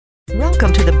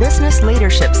Welcome to the Business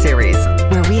Leadership Series,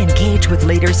 where we engage with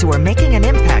leaders who are making an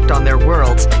impact on their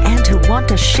worlds and who want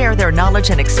to share their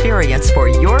knowledge and experience for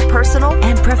your personal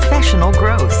and professional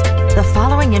growth. The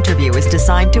following interview is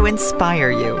designed to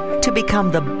inspire you to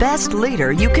become the best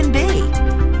leader you can be.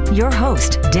 Your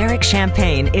host, Derek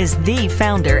Champagne, is the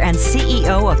founder and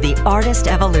CEO of The Artist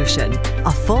Evolution,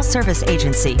 a full-service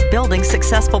agency building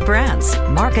successful brands,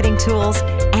 marketing tools,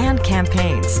 and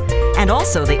campaigns, and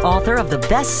also the author of the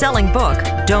best-selling book,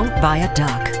 Don't Buy a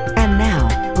Duck. And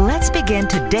now, let's begin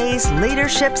today's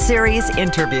Leadership Series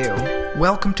interview.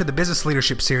 Welcome to the Business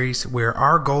Leadership Series, where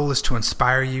our goal is to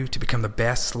inspire you to become the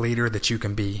best leader that you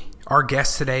can be. Our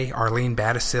guest today, Arlene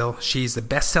Battishill, she's the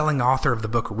best-selling author of the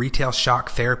book Retail Shock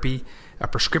Therapy, a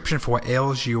prescription for what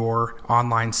ails your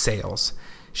online sales.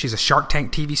 She's a Shark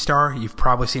Tank TV star. You've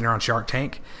probably seen her on Shark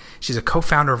Tank. She's a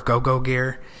co-founder of GoGo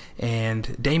Gear,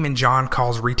 and Damon John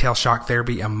calls Retail Shock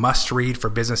Therapy a must-read for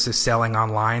businesses selling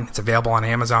online. It's available on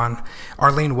Amazon.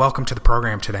 Arlene, welcome to the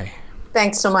program today.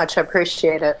 Thanks so much. I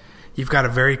appreciate it. You've got a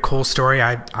very cool story.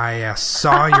 I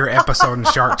saw your episode in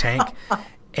Shark Tank.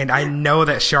 And I know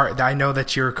that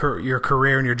your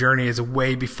career and your journey is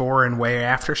way before and way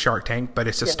after Shark Tank, but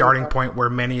it's a starting point where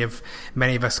many of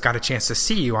us got a chance to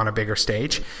see you on a bigger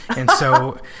stage. And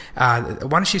so, why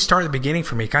don't you start at the beginning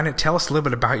for me? Kind of tell us a little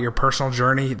bit about your personal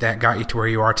journey that got you to where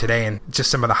you are today, and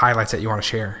just some of the highlights that you want to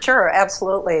share. Sure,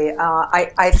 absolutely.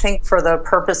 I think for the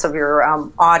purpose of your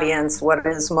audience, what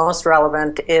is most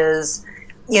relevant is,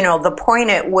 the point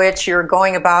at which you're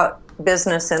going about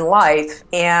business in life,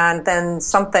 and then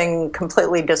something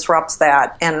completely disrupts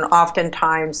that. And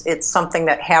oftentimes it's something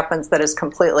that happens that is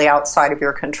completely outside of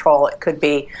your control. It could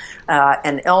be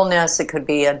an illness, it could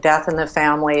be a death in the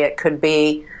family, it could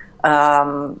be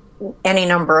any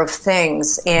number of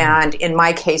things. And in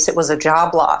my case, it was a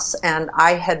job loss. And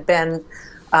I had been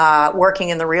working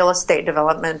in the real estate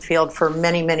development field for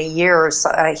many, many years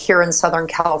here in Southern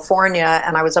California,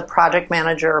 and I was a project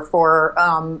manager for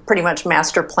pretty much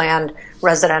master planned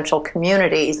residential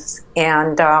communities.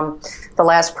 And the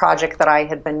last project that I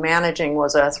had been managing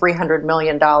was a $300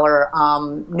 million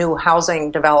new housing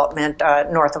development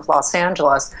north of Los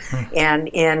Angeles. And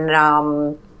in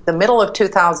the middle of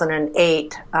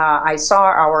 2008, I saw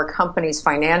our company's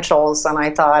financials, and I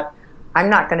thought, I'm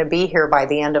not going to be here by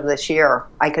the end of this year.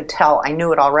 I could tell. I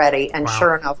knew it already. And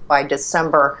Sure enough, by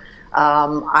December,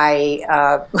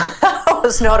 I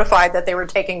was notified that they were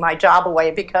taking my job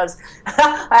away, because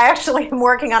I actually am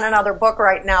working on another book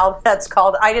right now that's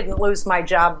called I Didn't Lose My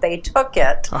Job, They Took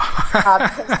It.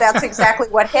 That's exactly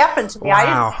what happened to me.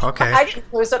 Wow, I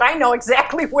didn't lose it. I know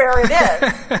exactly where it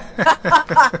is.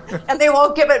 And they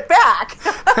won't give it back.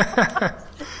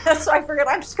 So I figured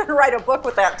I'm just going to write a book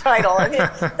with that title. I mean,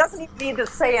 it doesn't even need to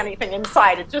say anything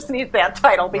inside. It just needs that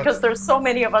title, because there's so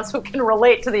many of us who can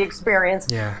relate to the experience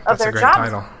of their jobs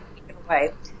taken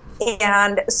away.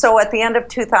 And so at the end of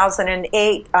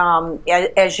 2008,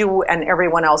 as you and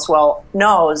everyone else well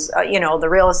knows, the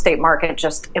real estate market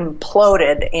just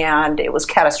imploded, and it was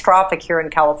catastrophic here in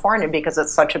California because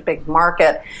it's such a big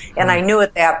market. And I knew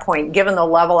at that point, given the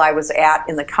level I was at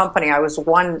in the company, I was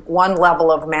one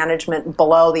level of management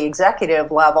below the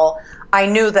executive level. I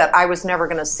knew that I was never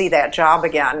going to see that job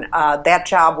again. That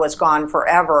job was gone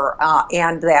forever,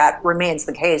 and that remains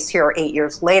the case here 8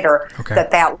 years later,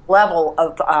 that level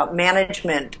of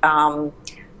management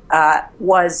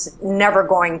was never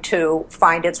going to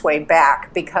find its way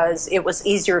back, because it was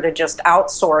easier to just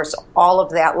outsource all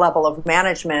of that level of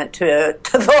management to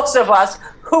those of us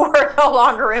who were no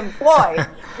longer employed.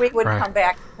 We would come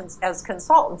back as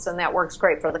consultants, and that works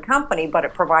great for the company, but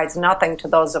it provides nothing to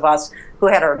those of us who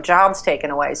had our jobs taken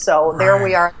away. So there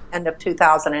we are at the end of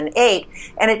 2008,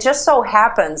 and it just so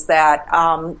happens that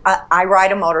I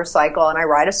ride a motorcycle and I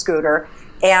ride a scooter,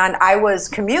 and I was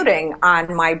commuting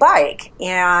on my bike,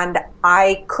 and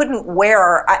I couldn't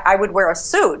wear, I would wear a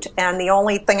suit, and the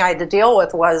only thing I had to deal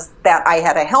with was that I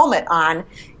had a helmet on,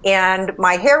 and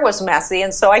my hair was messy,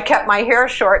 and so I kept my hair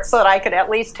short so that I could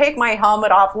at least take my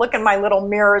helmet off, look in my little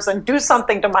mirrors, and do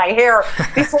something to my hair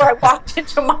before I walked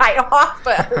into my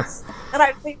office. And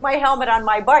I'd leave my helmet on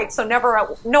my bike, so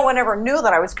no one ever knew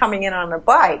that I was coming in on a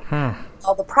bike.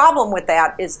 Well, the problem with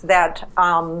that is that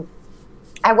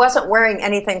I wasn't wearing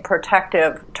anything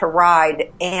protective to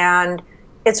ride, and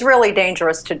it's really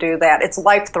dangerous to do that. It's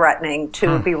life-threatening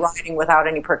to be riding without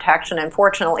any protection. And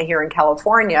fortunately, here in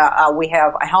California, we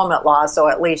have a helmet law, so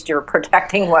at least you're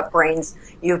protecting what brains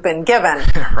you've been given.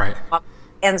 Right.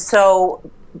 And so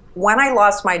when I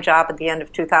lost my job at the end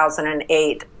of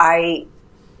 2008, I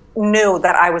knew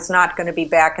that I was not going to be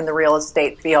back in the real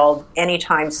estate field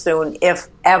anytime soon, if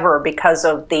ever, because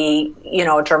of the,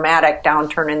 dramatic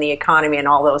downturn in the economy and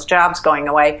all those jobs going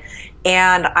away.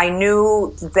 And I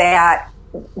knew that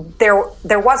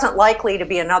there wasn't likely to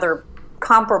be another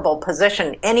comparable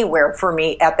position anywhere for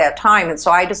me at that time. And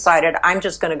so I decided I'm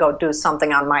just going to go do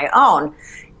something on my own.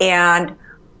 And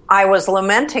I was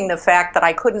lamenting the fact that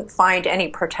I couldn't find any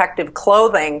protective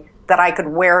clothing that I could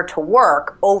wear to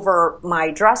work over my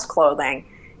dress clothing.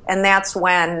 And that's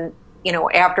when,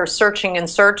 after searching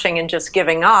and just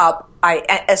giving up,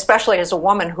 especially as a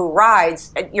woman who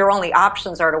rides, your only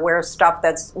options are to wear stuff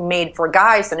that's made for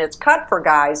guys and it's cut for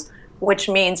guys, which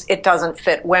means it doesn't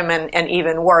fit women, and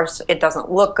even worse, it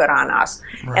doesn't look good on us.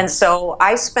 Right. And so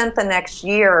I spent the next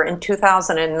year in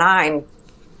 2009,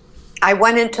 I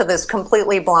went into this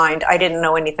completely blind. I didn't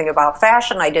know anything about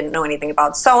fashion. I didn't know anything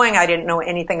about sewing. I didn't know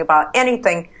anything about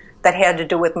anything that had to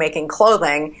do with making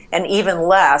clothing, and even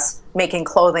less making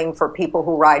clothing for people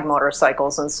who ride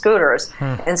motorcycles and scooters.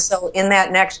 And so in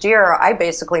that next year, I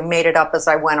basically made it up as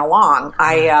I went along.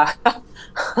 I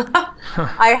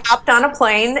hopped on a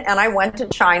plane and I went to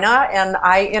China and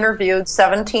I interviewed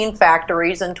 17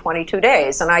 factories in 22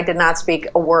 days, and I did not speak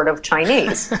a word of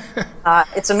Chinese.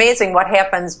 It's amazing what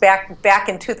happens back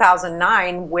in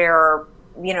 2009, where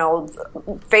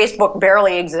Facebook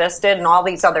barely existed and all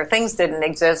these other things didn't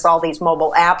exist. All these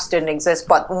mobile apps didn't exist.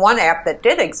 But one app that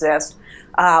did exist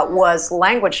was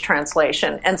language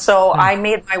translation. And so I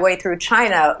made my way through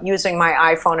China using my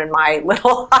iPhone and my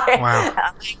little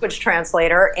language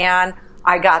translator. And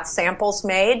I got samples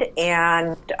made,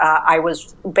 and I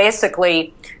was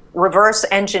basically reverse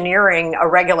engineering a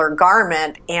regular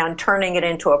garment and turning it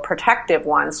into a protective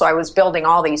one. So I was building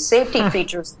all these safety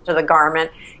features to the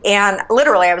garment, and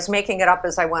literally I was making it up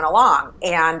as I went along.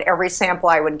 And every sample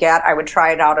I would get, I would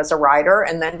try it out as a rider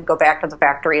and then go back to the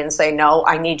factory and say, no,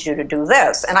 I need you to do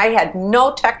this. And I had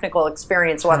no technical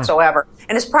experience whatsoever.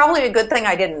 And it's probably a good thing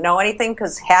I didn't know anything,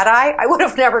 because had I would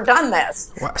have never done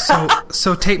this.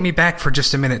 So take me back for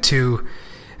just a minute to,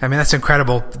 that's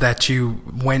incredible that you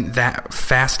went that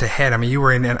fast ahead. You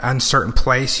were in an uncertain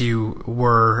place. You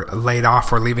were laid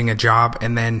off or leaving a job.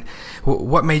 And then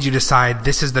what made you decide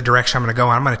this is the direction I'm going to go?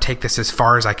 I'm going to take this as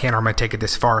far as I can, or I'm going to take it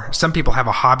this far. Some people have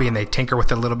a hobby and they tinker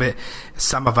with it a little bit.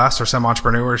 Some of us, or some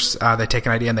entrepreneurs, they take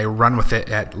an idea and they run with it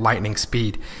at lightning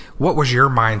speed. What was your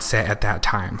mindset at that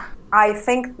time? I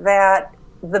think that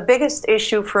the biggest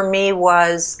issue for me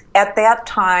was, at that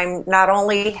time, not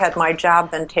only had my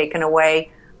job been taken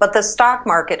away, but the stock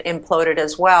market imploded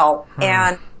as well.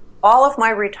 And all of my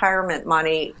retirement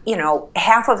money,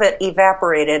 half of it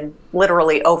evaporated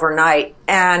literally overnight.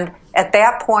 And at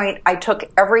that point, I took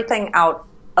everything out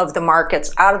of the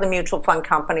markets, out of the mutual fund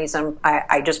companies, and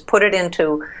I just put it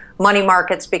into money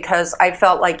markets, because I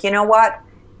felt like, what?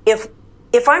 If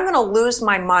I'm going to lose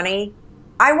my money,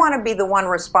 I want to be the one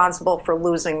responsible for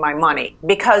losing my money,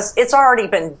 because it's already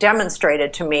been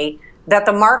demonstrated to me that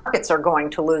the markets are going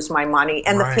to lose my money,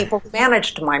 and the people who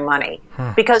managed my money,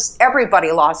 because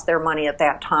everybody lost their money at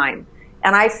that time.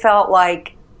 And I felt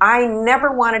like I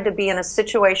never wanted to be in a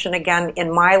situation again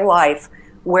in my life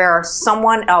where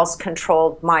someone else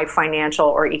controlled my financial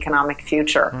or economic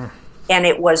future. And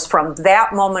it was from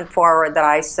that moment forward that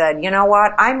I said, you know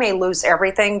what, I may lose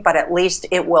everything, but at least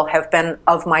it will have been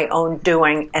of my own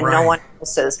doing and no one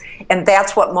else's. And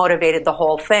that's what motivated the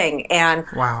whole thing. And,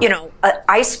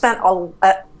 I spent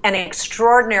an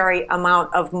extraordinary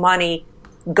amount of money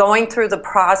going through the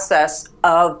process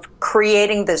of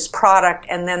creating this product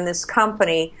and then this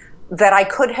company that I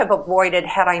could have avoided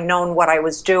had I known what I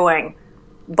was doing.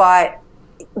 But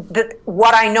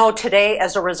what I know today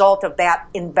as a result of that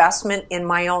investment in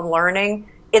my own learning,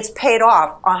 it's paid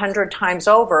off 100 times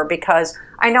over, because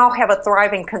I now have a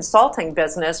thriving consulting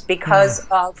business because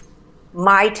of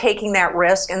my taking that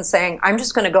risk and saying, I'm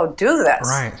just going to go do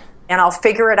this. And I'll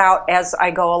figure it out as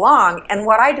I go along. And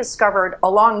what I discovered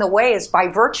along the way is, by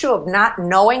virtue of not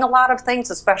knowing a lot of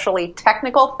things, especially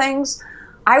technical things,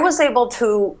 I was able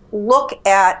to look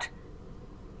at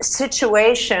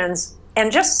situations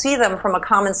and just see them from a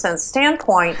common sense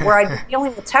standpoint, where I'd be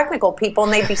dealing with technical people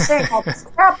and they'd be saying all this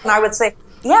crap, and I would say,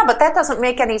 yeah, but that doesn't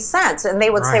make any sense. And they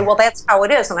would say, well, that's how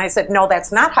it is. And I said, no,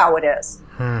 that's not how it is.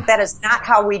 That is not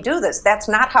how we do this. That's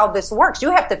not how this works. You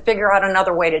have to figure out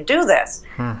another way to do this.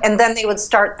 And then they would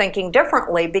start thinking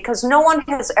differently, because no one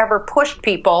has ever pushed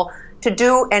people to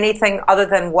do anything other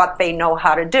than what they know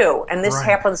how to do. And this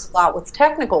happens a lot with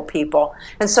technical people.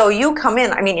 And so you come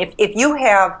in, if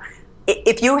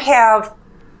you have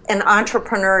an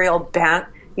entrepreneurial bent,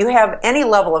 you have any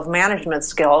level of management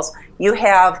skills, you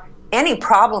have any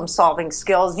problem solving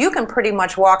skills, you can pretty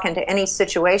much walk into any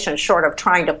situation short of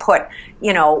trying to put,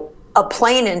 a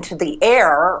plane into the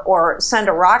air or send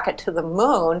a rocket to the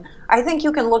moon. I think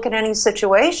you can look at any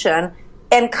situation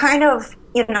and kind of,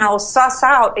 suss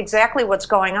out exactly what's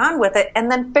going on with it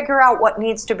and then figure out what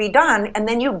needs to be done. And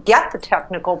then you get the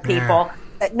technical people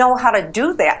that know how to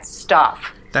do that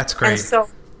stuff. That's great. And so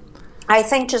I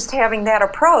think just having that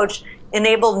approach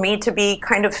enabled me to be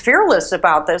kind of fearless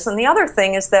about this. And the other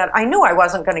thing is that I knew I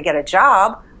wasn't going to get a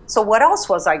job. So what else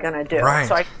was I going to do? Right.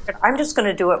 So I'm just going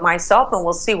to do it myself and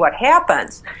we'll see what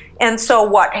happens. And so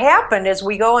what happened is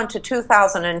we go into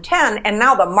 2010 and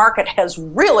now the market has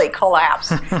really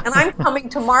collapsed. And I'm coming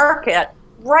to market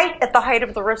right at the height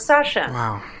of the recession.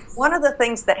 Wow. One of the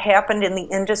things that happened in the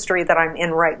industry that I'm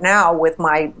in right now with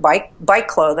my bike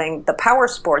clothing, the power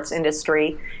sports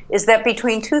industry, is that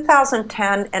between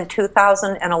 2010 and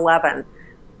 2011,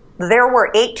 there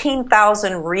were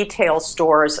 18,000 retail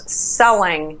stores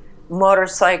selling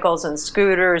motorcycles and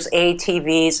scooters,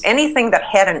 ATVs, anything that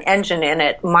had an engine in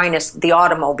it minus the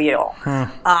automobile.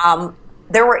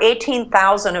 There were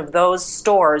 18,000 of those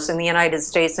stores in the United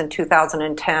States in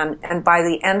 2010, and by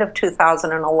the end of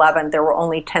 2011, there were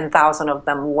only 10,000 of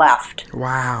them left.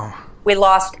 Wow. We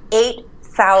lost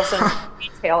 8,000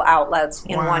 retail outlets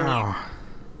in 1 year.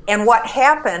 And what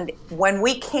happened when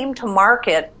we came to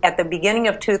market at the beginning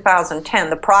of 2010,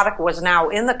 the product was now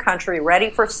in the country, ready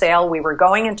for sale. We were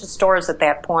going into stores at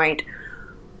that point.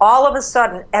 All of a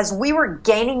sudden, as we were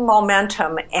gaining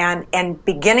momentum and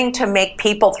beginning to make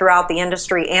people throughout the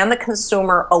industry and the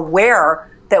consumer aware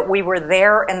that we were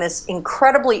there and this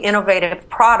incredibly innovative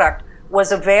product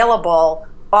was available,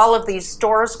 all of these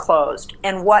stores closed.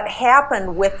 And what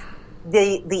happened with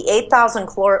the 8,000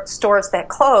 stores that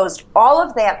closed, all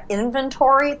of that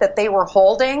inventory that they were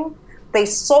holding, they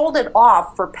sold it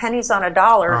off for pennies on a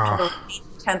dollar to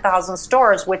the 10,000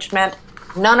 stores, which meant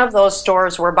none of those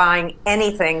stores were buying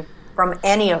anything from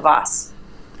any of us.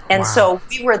 And so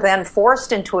we were then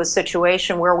forced into a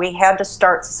situation where we had to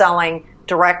start selling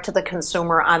direct to the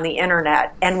consumer on the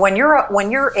internet. And when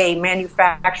you're a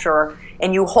manufacturer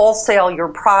and you wholesale your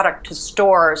product to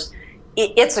stores,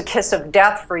 it's a kiss of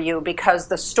death for you because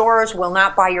the stores will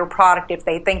not buy your product if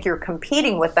they think you're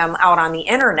competing with them out on the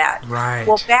internet. Right.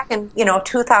 Well, back in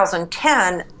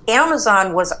 2010,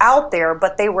 Amazon was out there,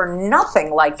 but they were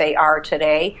nothing like they are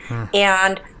today.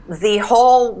 And the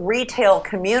whole retail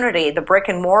community, the brick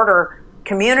and mortar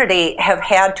community, have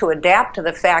had to adapt to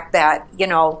the fact that,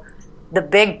 the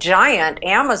big giant,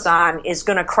 Amazon, is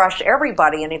going to crush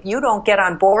everybody. And if you don't get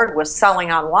on board with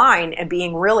selling online and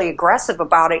being really aggressive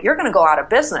about it, you're going to go out of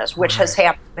business, which has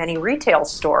happened to many retail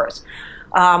stores.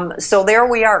 So there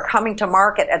we are coming to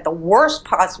market at the worst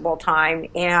possible time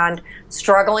and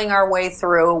struggling our way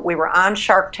through. We were on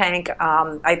Shark Tank.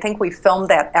 I think we filmed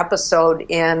that episode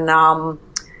in,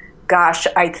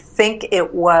 I think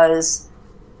it was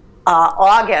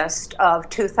August of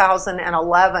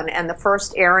 2011, and the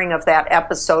first airing of that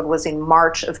episode was in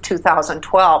March of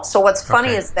 2012. So what's funny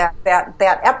is that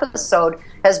episode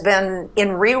has been in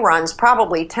reruns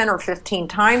probably 10 or 15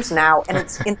 times now, and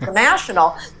it's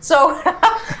international. So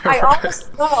I always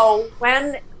know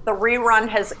when the rerun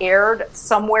has aired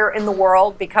somewhere in the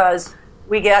world because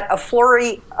we get a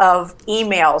flurry of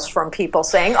emails from people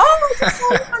saying, "Oh, I just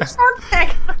saw you on Shark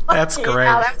Tank." That's great.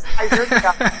 Now, that's 5 years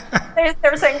ago.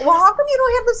 They're saying, "Well, how come you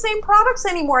don't have the same products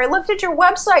anymore? I looked at your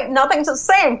website; nothing's the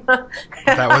same."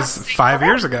 That was 5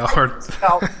 years ago.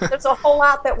 So there's a whole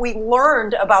lot that we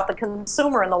learned about the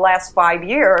consumer in the last 5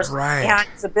 years. Right. And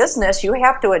as a business, you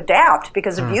have to adapt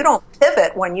because if you don't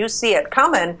pivot when you see it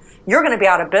coming, you're going to be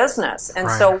out of business.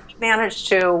 And so we managed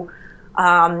to.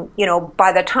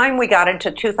 By the time we got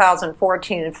into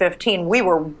 2014 and 15, we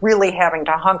were really having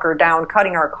to hunker down,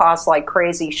 cutting our costs like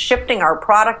crazy, shifting our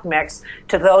product mix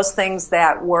to those things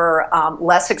that were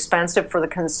less expensive for the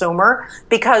consumer.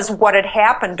 Because what had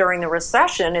happened during the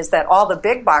recession is that all the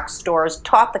big box stores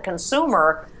taught the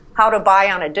consumer how to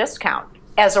buy on a discount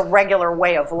as a regular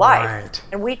way of life. Right.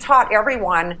 And we taught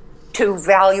everyone to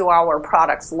value our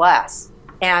products less.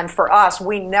 And for us,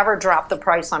 we never dropped the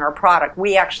price on our product.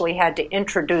 We actually had to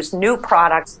introduce new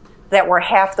products that were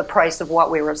half the price of what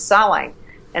we were selling.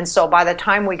 And so by the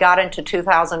time we got into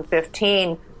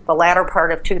 2015, the latter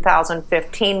part of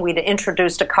 2015, we'd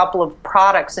introduced a couple of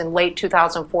products in late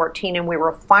 2014, and we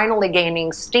were finally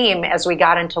gaining steam as we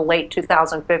got into late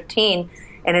 2015.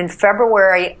 And in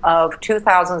February of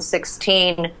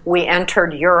 2016, we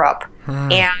entered Europe.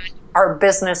 And our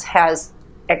business has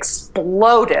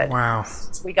exploded. Wow.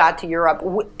 Since we got to Europe.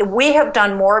 We have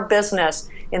done more business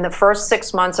in the first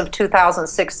 6 months of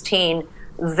 2016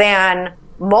 than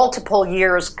multiple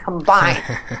years combined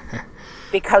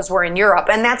because we're in Europe.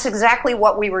 And that's exactly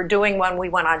what we were doing when we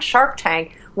went on Shark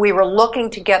Tank. We were looking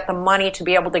to get the money to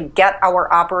be able to get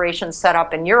our operations set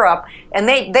up in Europe. And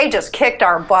they just kicked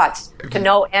our butts to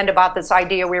no end about this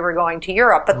idea we were going to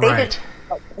Europe. But they didn't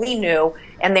know what we knew,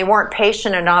 and they weren't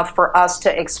patient enough for us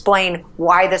to explain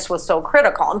why this was so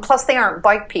critical. And plus, they aren't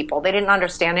bike people. They didn't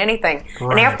understand anything.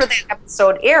 And after that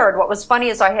episode aired, what was funny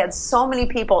is I had so many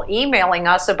people emailing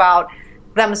us about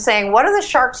them saying, what do the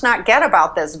sharks not get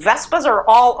about this? Vespas are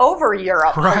all over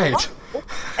Europe. Right.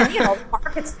 And, the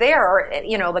market's there,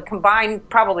 the combined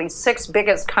probably 6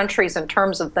 biggest countries in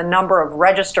terms of the number of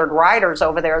registered riders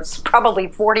over there. It's probably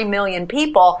 40 million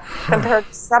people compared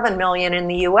to 7 million in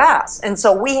the U.S. And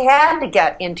so we had to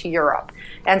get into Europe.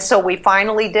 And so we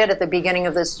finally did at the beginning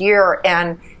of this year.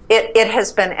 And it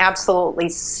has been absolutely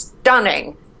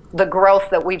stunning, the growth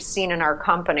that we've seen in our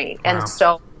company. Wow. And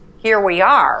so here we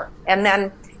are. And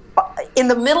then in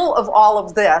the middle of all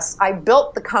of this, I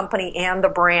built the company and the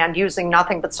brand using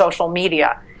nothing but social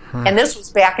media. And this was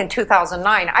back in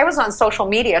 2009. I was on social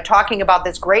media talking about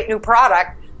this great new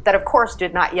product that, of course,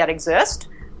 did not yet exist.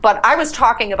 But I was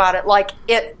talking about it like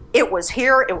it was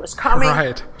here, it was coming.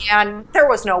 Right. And there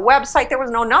was no website, there was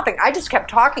no nothing. I just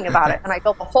kept talking about it. And I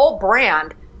built the whole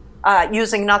brand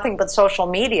using nothing but social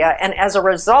media. And as a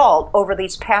result, over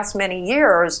these past many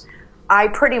years, I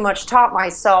pretty much taught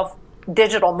myself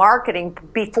digital marketing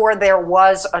before there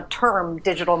was a term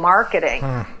digital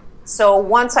marketing. So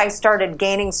once I started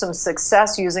gaining some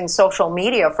success using social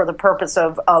media for the purpose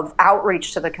of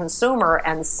outreach to the consumer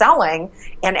and selling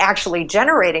and actually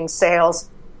generating sales,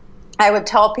 I would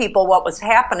tell people what was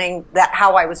happening,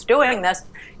 how I was doing this,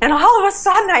 and all of a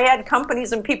sudden I had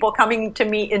companies and people coming to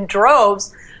me in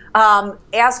droves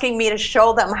asking me to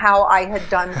show them how I had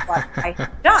done what I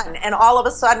had done. And all of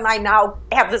a sudden I now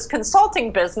have this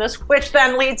consulting business, which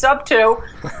then leads up to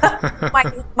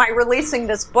my releasing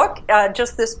this book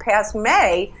just this past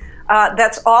May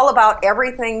that's all about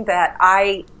everything that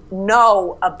I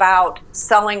know about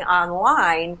selling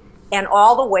online and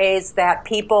all the ways that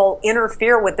people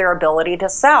interfere with their ability to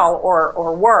sell,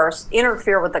 or worse,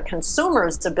 interfere with the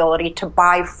consumer's ability to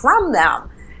buy from them.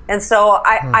 And so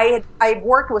I'd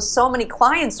worked with so many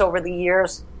clients over the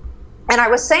years, and I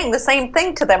was saying the same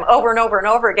thing to them over and over and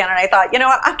over again. And I thought, you know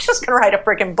what, I'm just going to write a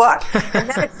freaking book. And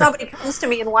then if somebody comes to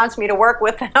me and wants me to work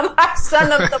with them, I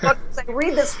send them the book and say,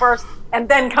 read this first, and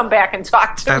then come back and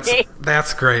talk to me.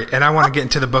 That's great. And I want to get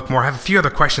into the book more. I have a few other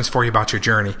questions for you about your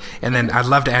journey. And then I'd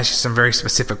love to ask you some very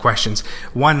specific questions.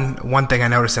 One thing I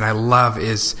notice and I love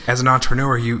is, as an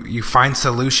entrepreneur, you find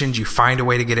solutions, you find a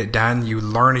way to get it done, you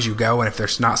learn as you go. And if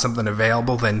there's not something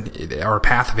available, or a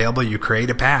path available, you create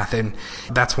a path. And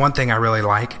that's one thing I really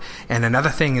like. And another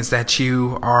thing is that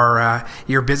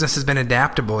your business has been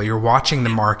adaptable. You're watching the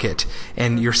market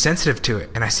and you're sensitive to it.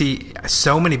 And I see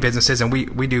so many businesses, and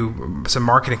we do some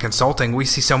marketing consulting, we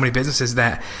see so many businesses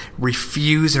that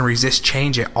refuse and resist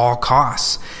change at all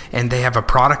costs. And they have a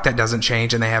product that doesn't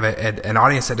change, and they have an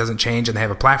audience that doesn't change, and they have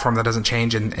a platform that doesn't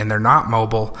change, and they're not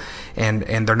mobile, and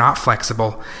they're not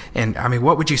flexible. And I mean,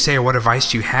 what would you say, or what advice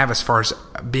do you have as far as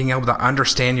being able to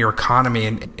understand your economy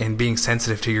and being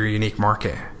sensitive to your unique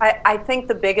market? I think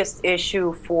the biggest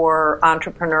issue for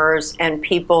entrepreneurs and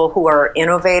people who are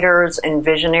innovators and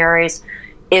visionaries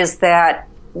is that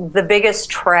the biggest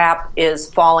trap is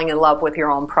falling in love with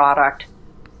your own product.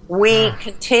 We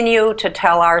continue to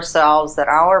tell ourselves that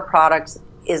our product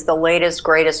is the latest,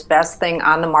 greatest, best thing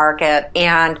on the market,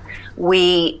 and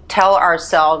we tell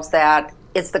ourselves that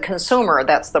it's the consumer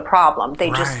that's the problem.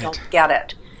 They just don't get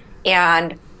it.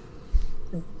 And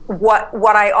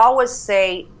what I always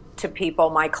say to people,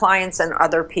 my clients and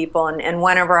other people, and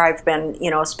whenever I've been,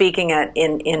 speaking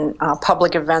in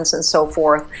public events and so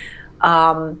forth,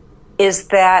 is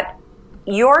that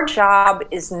your job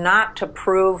is not to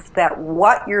prove that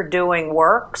what you're doing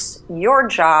works. Your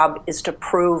job is to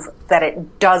prove that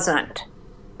it doesn't.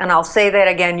 And I'll say that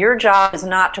again. Your job is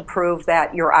not to prove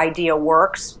that your idea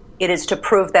works. It is to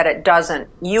prove that it doesn't.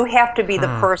 You have to be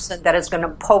the person that is going to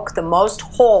poke the most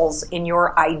holes in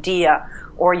your idea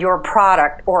or your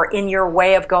product or in your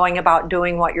way of going about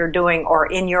doing what you're doing or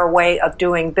in your way of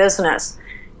doing business.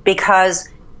 Because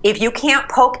if you can't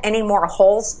poke any more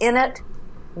holes in it,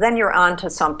 then you're on to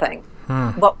something.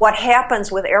 But what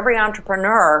happens with every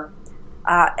entrepreneur,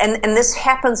 and this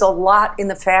happens a lot in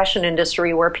the fashion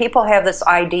industry, where people have this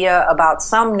idea about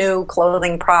some new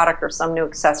clothing product or some new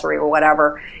accessory or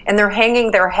whatever, and they're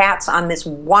hanging their hats on this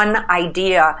one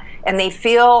idea, and they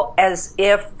feel as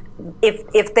if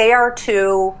they are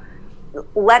to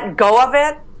let go of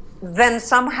it, then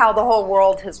somehow the whole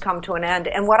world has come to an end.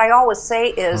 And what I always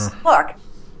say is, look,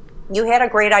 You had a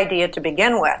great idea to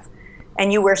begin with,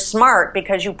 and you were smart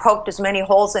because you poked as many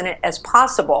holes in it as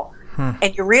possible.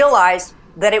 And you realized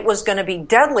that it was going to be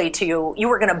deadly to you. You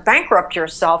were going to bankrupt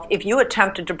yourself if you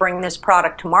attempted to bring this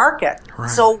product to market. Right.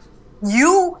 So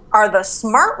you are the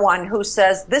smart one who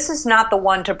says, this is not the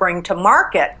one to bring to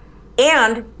market.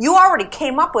 And you already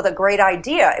came up with a great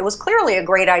idea. It was clearly a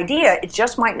great idea. It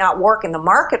just might not work in the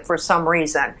market for some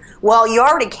reason. Well, you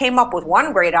already came up with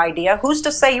one great idea. Who's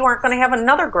to say you aren't going to have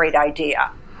another great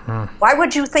idea? Why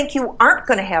would you think you aren't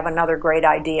going to have another great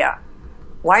idea?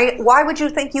 Why would you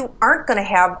think you aren't going to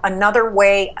have another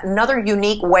way, another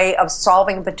unique way of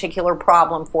solving a particular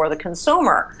problem for the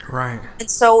consumer? Right.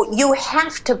 And so you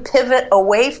have to pivot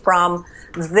away from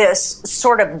this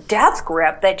sort of death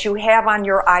grip that you have on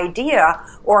your idea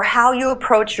or how you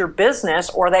approach your business,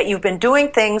 or that you've been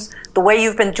doing things the way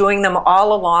you've been doing them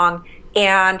all along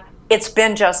and it's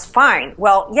been just fine.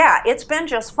 Well, yeah, it's been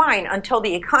just fine until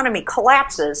the economy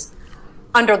collapses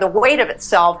under the weight of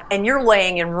itself and you're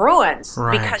laying in ruins.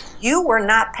 Right. Because you were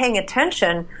not paying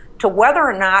attention to whether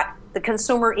or not the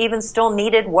consumer even still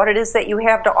needed what it is that you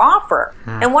have to offer.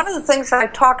 And one of the things that I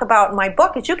talk about in my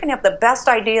book is you can have the best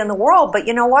idea in the world, but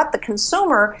you know what? The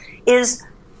consumer is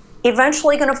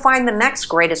eventually going to find the next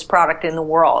greatest product in the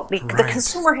world. The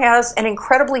consumer has an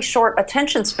incredibly short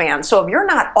attention span. So if you're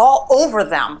not all over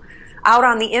them, out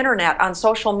on the internet, on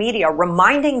social media,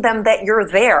 reminding them that you're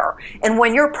there. And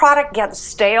when your product gets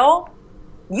stale,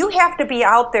 you have to be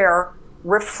out there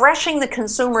refreshing the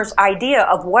consumer's idea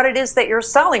of what it is that you're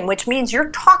selling, which means you're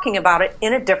talking about it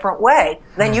in a different way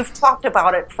than you've talked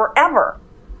about it forever.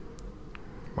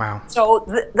 Wow. So,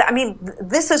 I mean,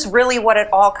 this is really what it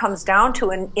all comes down to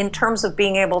in terms of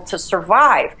being able to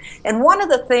survive. And one of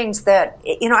the things that,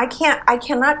 you know, I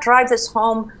cannot drive this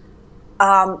home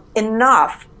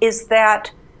enough is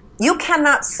that you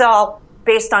cannot sell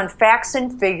based on facts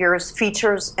and figures,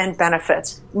 features and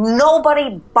benefits.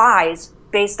 Nobody buys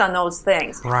based on those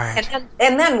things. Right.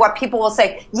 And then what people will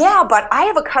say, yeah, but I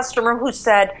have a customer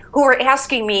who were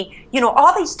asking me, you know,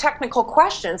 all these technical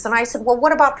questions. And I said, well,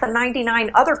 what about the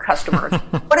 99 other customers?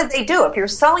 What did they do? If you're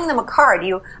selling them a car,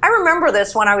 I remember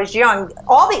this when I was young,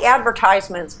 all the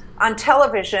advertisements on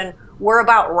television were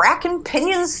about rack and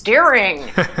pinion steering.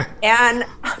 And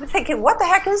I'm thinking, what the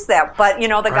heck is that? But, you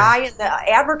know, the guy in the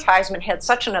advertisement had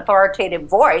such an authoritative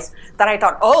voice that I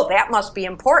thought, oh, that must be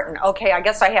important. Okay, I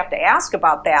guess I have to ask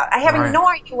about that. I have no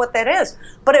idea what that is.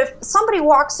 But if somebody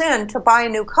walks in to buy a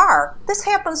new car, this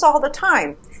happens all the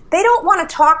time. They don't want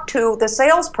to talk to the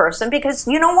salesperson because,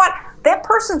 you know what? That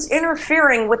person's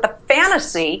interfering with the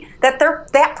fantasy that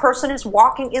that person is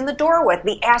walking in the door with,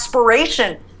 the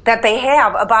aspiration that they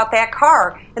have about that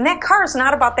car. And that car is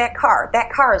not about that car.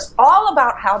 That car is all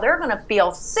about how they're going to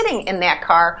feel sitting in that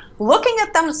car, looking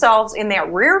at themselves in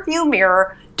that rear view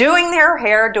mirror, doing their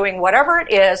hair, doing whatever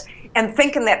it is, and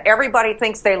thinking that everybody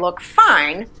thinks they look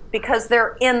fine because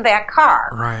they're in that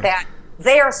car. Right. That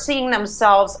they are seeing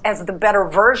themselves as the better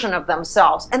version of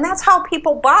themselves. And that's how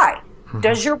people buy.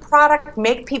 Does your product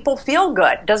make people feel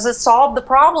good? Does it solve the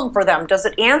problem for them? Does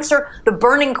it answer the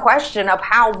burning question of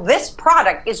how this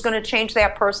product is going to change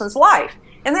that person's life?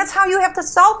 And that's how you have to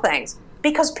sell things,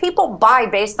 because people buy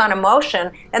based on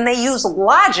emotion and they use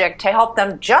logic to help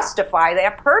them justify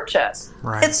that purchase.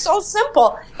 Right. It's so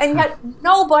simple, and yet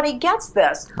nobody gets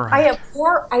this. Right.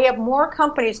 I have more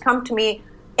companies come to me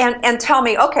and tell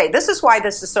me, okay, this is why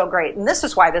this is so great, and this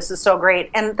is why this is so great.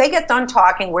 And they get done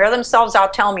talking, wear themselves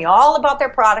out, tell me all about their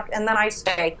product, and then I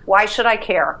say, why should I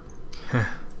care?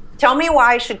 Tell me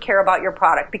why I should care about your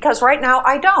product, because right now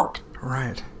I don't.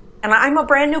 Right. And I'm a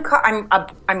brand new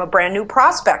I'm a brand new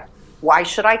prospect. Why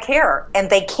should I care?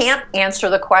 And they can't answer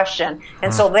the question.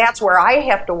 And so that's where I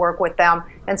have to work with them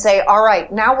and say, all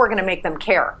right, now we're going to make them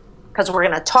care, because we're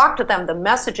going to talk to them. The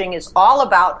messaging is all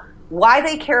about why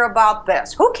they care about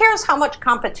this. Who cares how much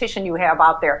competition you have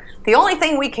out there? The only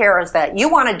thing we care is that you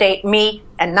want to date me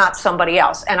and not somebody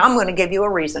else, and I'm going to give you a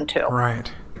reason to. Right.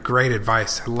 Great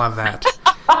advice. I love that.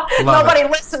 Nobody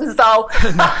listens, though.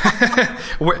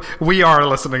 We are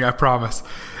listening, I promise.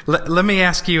 Let me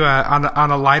ask you,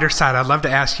 on a lighter side, I'd love to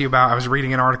ask you about, I was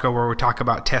reading an article where we talk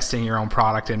about testing your own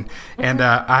product, and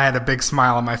I had a big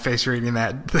smile on my face reading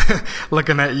that,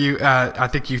 looking at you. I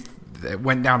think you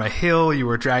went down a hill, you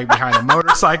were dragged behind a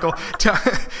motorcycle,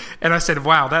 and I said,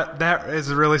 wow, that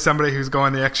is really somebody who's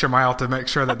going the extra mile to make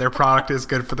sure that their product is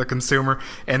good for the consumer.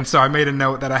 And so I made a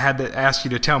note that I had to ask you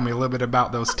to tell me a little bit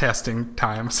about those testing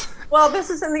times. Well,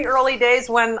 this is in the early days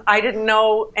when I didn't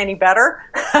know any better.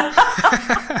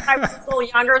 I was a little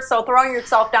younger, so throwing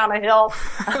yourself down a hill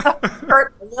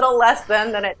hurt a little less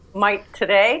then than it might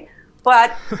today.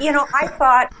 But, I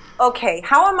thought, okay,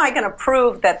 how am I going to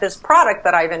prove that this product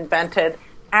that I've invented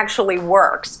actually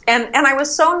works? And I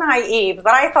was so naive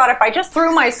that I thought if I just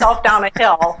threw myself down a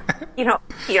hill,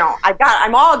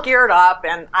 I'm all geared up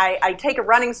and I take a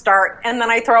running start and then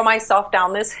I throw myself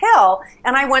down this hill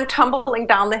and I went tumbling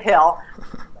down the hill.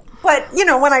 But,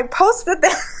 when I posted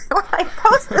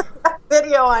that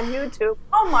video on YouTube,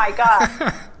 oh my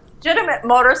God, legitimate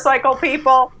motorcycle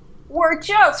people were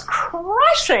just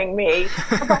crushing me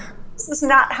about, this is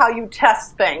not how you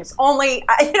test things. Only,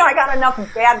 I got enough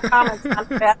bad comments on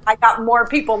that. I got more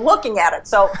people looking at it.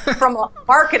 So from a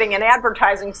marketing and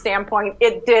advertising standpoint,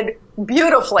 it did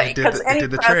beautifully. Because any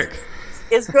press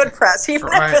is good press, even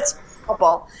if it's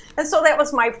horrible. And so that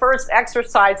was my first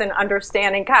exercise in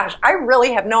understanding, gosh, I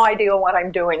really have no idea what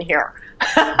I'm doing here.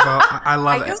 Well, I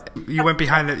love it. You went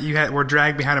behind it. Were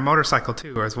dragged behind a motorcycle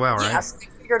too as well, right? Yes.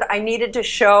 I needed to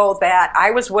show that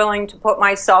I was willing to put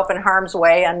myself in harm's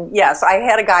way. And yes, I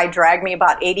had a guy drag me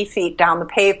about 80 feet down the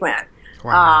pavement.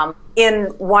 Wow. In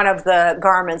one of the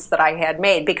garments that I had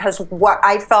made, because what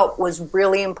I felt was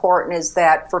really important is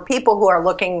that for people who are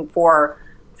looking for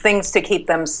things to keep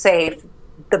them safe,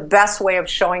 the best way of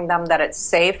showing them that it's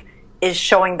safe is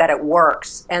showing that it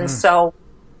works. And so,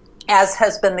 as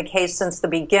has been the case since the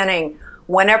beginning,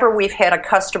 whenever we've had a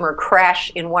customer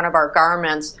crash in one of our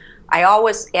garments, I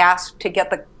always ask to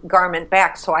get the garment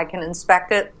back so I can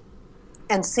inspect it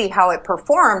and see how it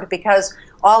performed, because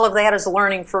all of that is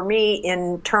learning for me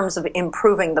in terms of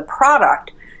improving the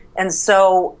product. And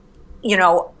so,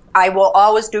 I will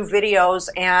always do videos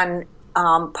and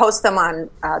post them on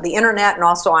the internet and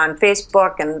also on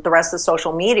Facebook and the rest of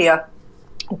social media,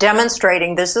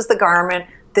 demonstrating this is the garment,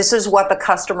 this is what the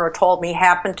customer told me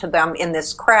happened to them in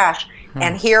this crash.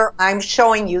 And here I'm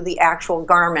showing you the actual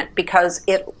garment, because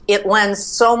it lends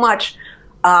so much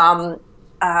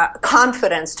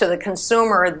confidence to the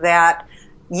consumer that,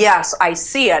 yes, I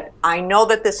see it, I know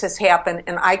that this has happened,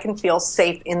 and I can feel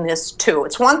safe in this too.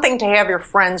 It's one thing to have your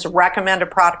friends recommend a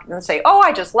product and say, oh,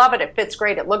 I just love it, it fits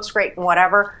great, it looks great, and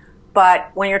whatever.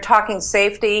 But when you're talking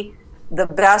safety, the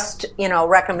best,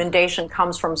 recommendation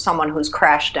comes from someone who's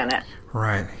crashed in it.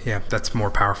 Right. Yeah, that's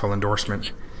more powerful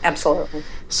endorsement. Absolutely.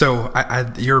 So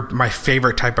you're my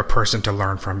favorite type of person to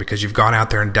learn from, because you've gone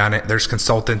out there and done it. There's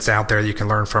consultants out there you can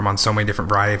learn from on so many different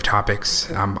variety of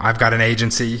topics. I've got an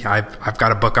agency. I've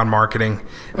got a book on marketing.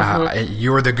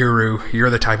 You're the guru. You're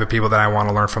the type of people that I want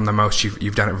to learn from the most.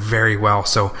 You've done it very well.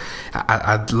 So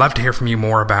I'd love to hear from you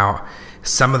more about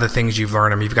some of the things you've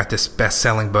learned. I mean, you've got this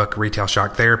best-selling book, Retail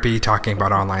Shock Therapy, talking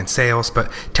about online sales,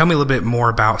 but tell me a little bit more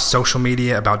about social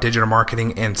media, about digital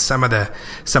marketing, and some of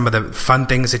the fun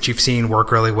things that you've seen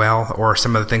work really well, or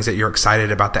some of the things that you're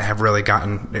excited about that have really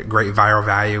gotten great viral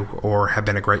value or have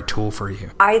been a great tool for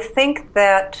you. I think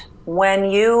that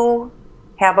when you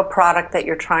have a product that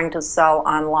you're trying to sell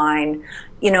online,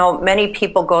 many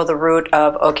people go the route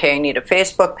of, okay, I need a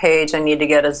Facebook page, I need to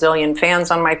get a zillion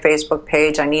fans on my Facebook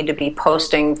page, I need to be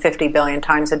posting 50 billion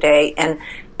times a day.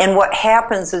 And what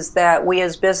happens is that we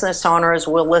as business owners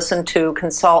will listen to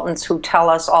consultants who tell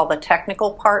us all the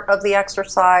technical part of the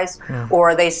exercise,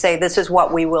 or they say, this is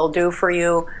what we will do for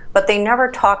you, but they never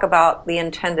talk about the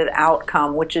intended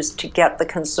outcome, which is to get the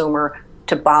consumer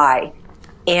to buy.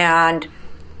 And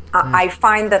I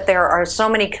find that there are so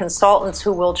many consultants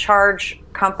who will charge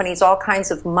companies all kinds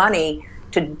of money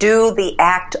to do the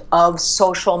act of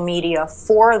social media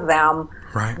for them.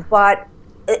 Right. But,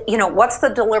 what's the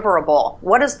deliverable?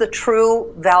 What is the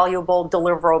true valuable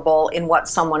deliverable in what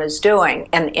someone is doing?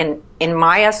 And in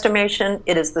my estimation,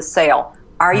 it is the sale.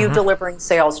 Are you delivering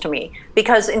sales to me?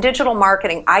 Because in digital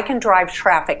marketing, I can drive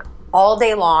traffic all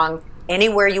day long,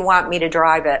 anywhere you want me to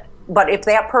drive it. But if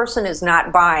that person is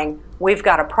not buying, we've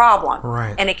got a problem.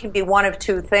 Right. And it can be one of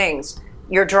two things.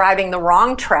 You're driving the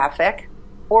wrong traffic,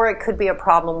 or it could be a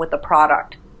problem with the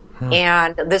product.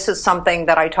 And this is something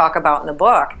that I talk about in the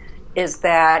book, is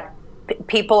that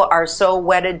people are so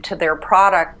wedded to their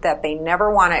product that they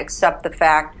never want to accept the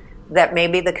fact that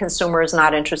maybe the consumer is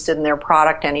not interested in their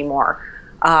product anymore.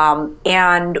 And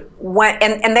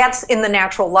that's in the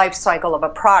natural life cycle of a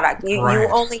product. You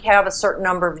only have a certain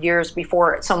number of years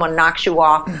before someone knocks you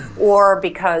off, or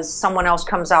because someone else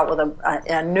comes out with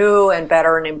a new and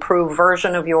better and improved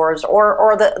version of yours,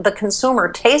 or the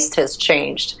consumer taste has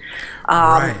changed.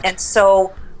 And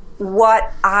so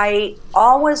what I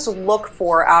always look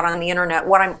for out on the internet,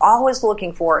 what I'm always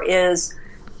looking for is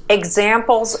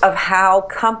examples of how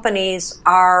companies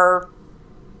are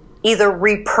either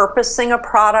repurposing a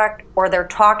product, or they're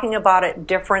talking about it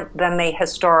different than they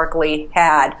historically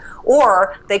had,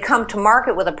 or they come to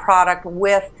market with a product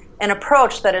with an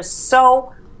approach that is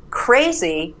so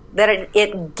crazy that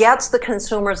it gets the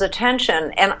consumer's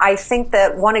attention. And I think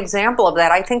that one example of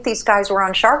that, I think these guys were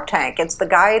on Shark Tank. It's the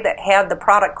guy that had the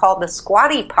product called the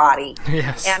Squatty Potty.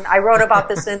 Yes. And I wrote about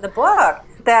this in the book.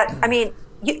 That, I mean,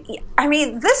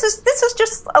 this is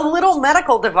just a little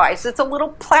medical device. It's a little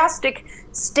plastic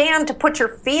stand to put your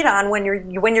feet on when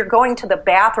you're going to the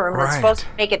bathroom. Right. It's supposed to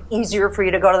make it easier for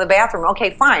you to go to the bathroom. Okay,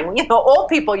 fine. You know, old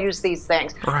people use these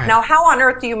things. Right. Now, how on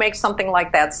earth do you make something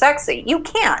like that sexy? You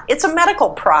can't. It's a medical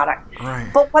product. Right.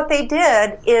 But what they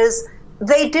did is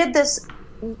they did this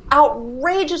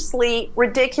outrageously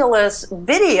ridiculous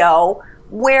video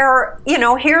where, you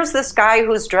know, here's this guy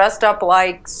who's dressed up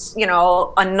like, you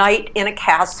know, a knight in a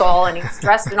castle, and he's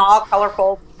dressed in all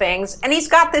colorful things, and he's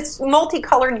got this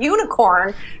multicolored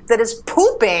unicorn that is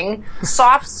pooping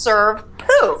soft serve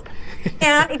poop.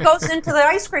 And it goes into the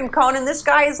ice cream cone, and this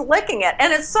guy is licking it.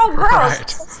 And it's so gross, Right.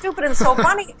 it's so stupid and so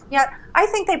funny. Yet I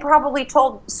think they probably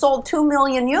sold 2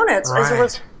 million units as a Right.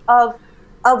 result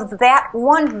of that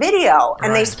one video.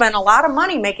 And they Right. spent a lot of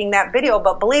money making that video,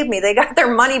 but believe me, they got their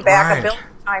money back Right. a billion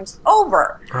times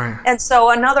over. Right. And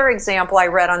so another example I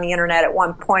read on the internet at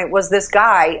one point was this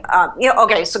guy,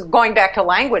 okay, so going back to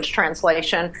language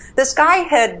translation, this guy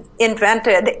had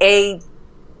invented a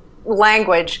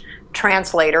language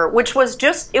translator, which was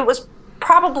it was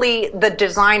probably the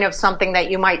design of something that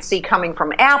you might see coming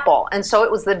from Apple. And so it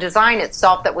was the design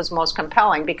itself that was most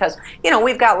compelling because, you know,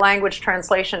 we've got language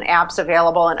translation apps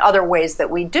available and other ways that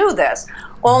we do this.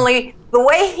 Only the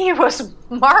way he was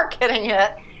marketing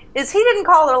it is he didn't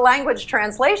call it a language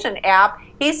translation app.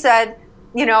 He said,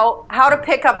 you know, how to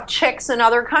pick up chicks in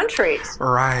other countries.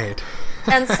 Right.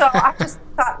 And so I just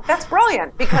thought that's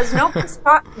brilliant because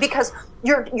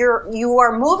you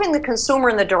are moving the consumer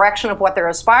in the direction of what they're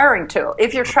aspiring to.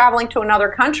 If you're traveling to another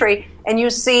country and you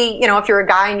see, you know, if you're a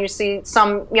guy and you see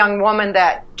some young woman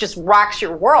that just rocks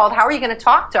your world, how are you going to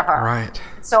talk to her? Right.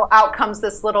 So out comes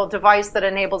this little device that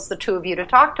enables the two of you to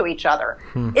talk to each other.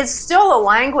 It's still a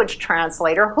language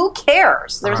translator. Who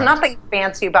cares? There's Right. nothing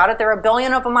fancy about it. There are a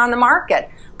billion of them on the market.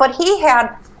 But he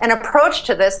had an approach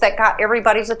to this that got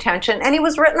everybody's attention, and he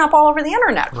was written up all over the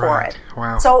internet for Right. it.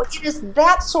 Wow. So it is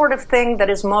that sort of thing that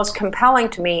is most compelling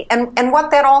to me. And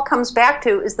what that all comes back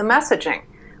to is the messaging.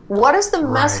 What is the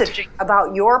Right. messaging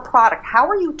about your product? How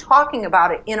are you talking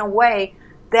about it in a way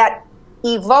that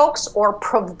evokes or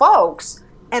provokes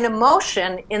an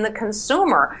emotion in the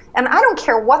consumer? And I don't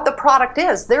care what the product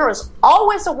is. There is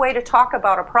always a way to talk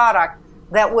about a product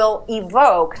that will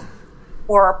evoke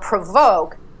or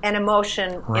provoke an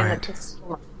emotion in the Right.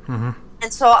 consumer.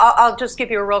 And so I'll just give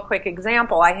you a real quick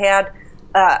example. I had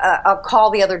a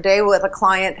call the other day with a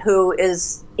client who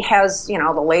has, you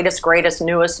know, the latest, greatest,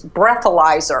 newest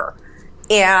breathalyzer.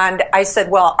 And I said,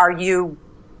 well, are you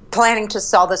planning to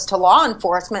sell this to law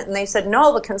enforcement? And they said,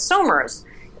 no, the consumers.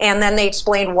 And then they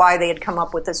explained why they had come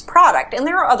up with this product. And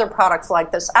there are other products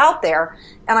like this out there.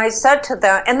 And I said to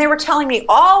them, and they were telling me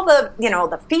all the, you know,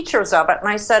 the features of it. And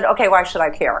I said, okay, why should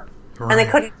I care? And they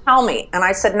couldn't tell me. And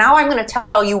I said, now I'm going to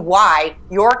tell you why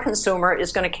your consumer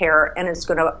is going to care and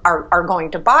are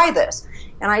going to buy this.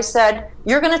 And I said,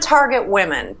 you're going to target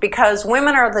women because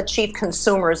women are the chief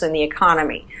consumers in the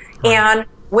economy. Right. And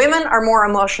women are more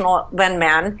emotional than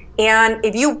men. And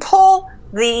if you pull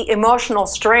the emotional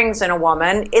strings in a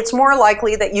woman, it's more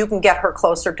likely that you can get her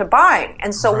closer to buying.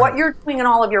 And so what you're doing in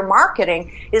all of your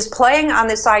marketing is playing on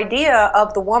this idea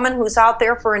of the woman who's out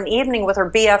there for an evening with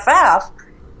her BFF,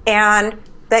 and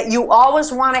that you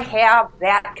always want to have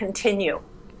that continue.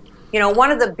 You know,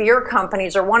 one of the beer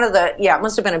companies, or it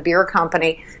must have been a beer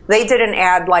company, they did an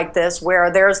ad like this where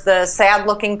there's the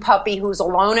sad-looking puppy who's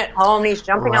alone at home, and he's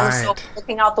jumping on the sofa,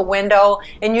 looking out the window,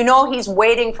 and you know he's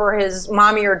waiting for his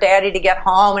mommy or daddy to get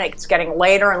home, and it's getting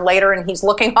later and later, and he's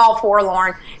looking all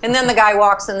forlorn, and then the guy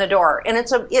walks in the door. And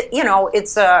it's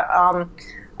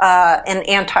an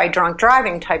anti-drunk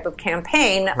driving type of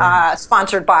campaign,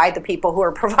 sponsored by the people who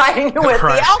are providing you with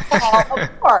the alcohol,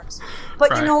 of course.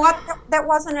 But you know what? That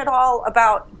wasn't at all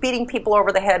about beating people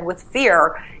over the head with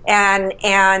fear and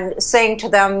saying to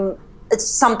them it's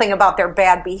something about their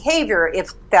bad behavior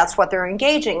if that's what they're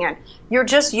engaging in. You're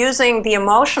just using the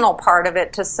emotional part of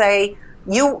it to say,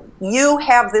 you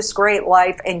have this great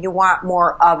life and you want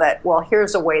more of it. Well,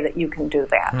 here's a way that you can do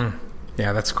that.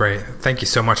 Yeah, that's great. Thank you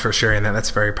so much for sharing that. That's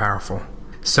very powerful.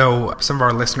 So some of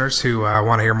our listeners who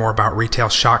want to hear more about retail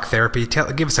shock therapy,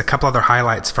 give us a couple other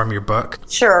highlights from your book.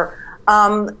 Sure.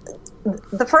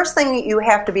 The first thing you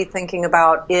have to be thinking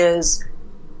about is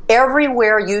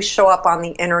everywhere you show up on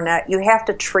the internet, you have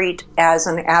to treat as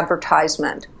an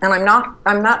advertisement. And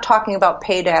I'm not talking about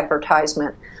paid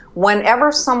advertisement.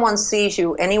 Whenever someone sees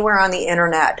you anywhere on the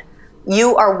internet,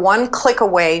 you are one click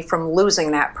away from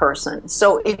losing that person.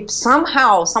 So if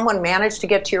somehow someone managed to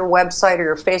get to your website or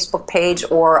your Facebook page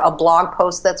or a blog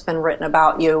post that's been written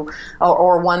about you,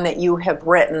 or one that you have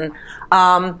written,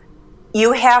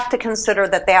 you have to consider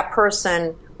that that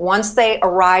person, once they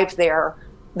arrive there,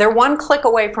 they're one click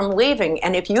away from leaving.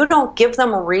 And if you don't give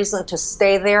them a reason to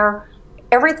stay there,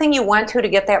 everything you went to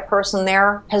get that person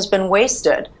there has been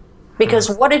wasted. Because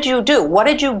what did you do? What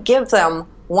did you give them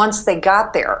once they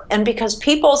got there? And because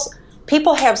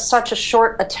people have such a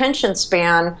short attention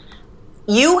span,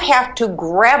 you have to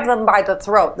grab them by the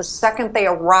throat the second they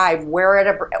arrive,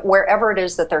 wherever it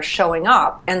is that they're showing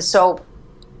up. And so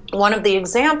one of the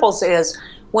examples is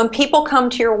when people come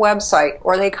to your website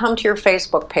or they come to your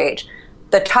Facebook page,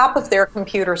 the top of their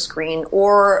computer screen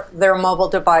or their mobile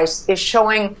device is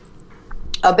showing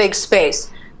a big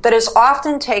space that is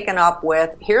often taken up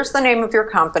with, here's the name of your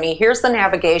company, here's the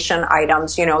navigation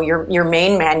items, your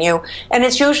main menu, and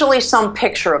it's usually some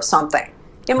picture of something.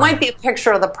 It might be a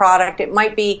picture of the product, it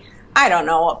might be, I don't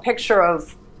know, a picture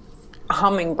of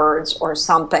hummingbirds or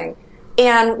something.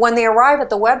 And when they arrive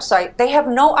at the website, they have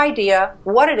no idea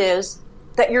what it is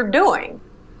that you're doing.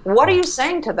 What are you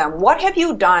saying to them? What have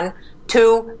you done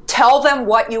to tell them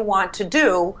what you want to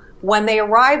do when they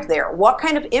arrive there? What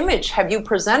kind of image have you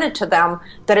presented to them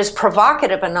that is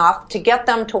provocative enough to get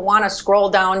them to want to scroll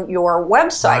down your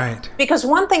website? Right. Because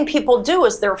one thing people do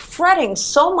is they're fretting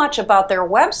so much about their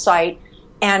website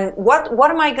and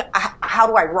how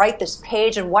do I write this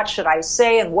page and what should I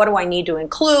say and what do I need to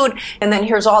include? And then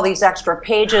here's all these extra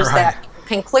pages that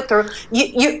can click through.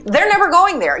 They're never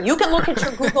going there. You can look at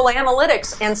your Google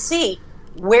Analytics and see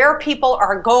where people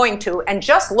are going to and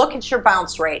just look at your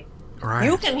bounce rate. Right.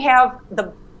 You can have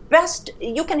the best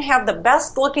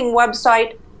looking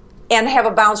website and have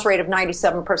a bounce rate of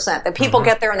 97%. That people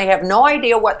get there and they have no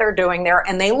idea what they're doing there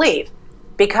and they leave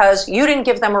because you didn't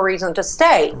give them a reason to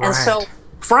stay. Right. And so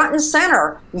front and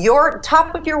center, your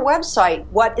top of your website,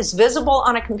 what is visible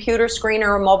on a computer screen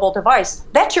or a mobile device,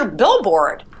 that's your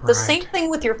billboard. The same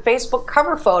thing with your Facebook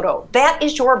cover photo. That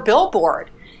is your billboard.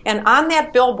 And on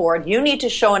that billboard, you need to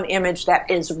show an image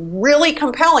that is really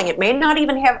compelling. It may not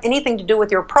even have anything to do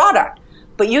with your product,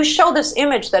 but you show this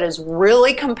image that is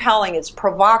really compelling, it's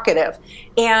provocative,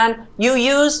 and you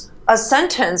use a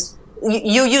sentence,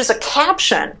 you use a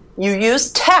caption, you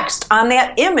use text on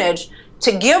that image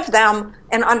to give them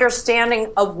an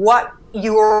understanding of what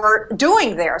you're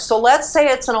doing there. So let's say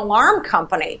it's an alarm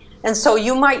company, and so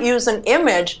you might use an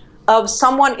image of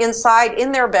someone inside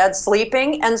in their bed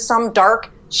sleeping and some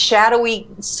dark, shadowy,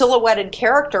 silhouetted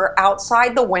character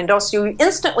outside the window, so you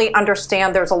instantly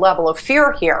understand there's a level of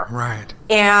fear here. Right.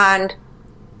 And,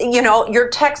 your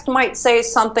text might say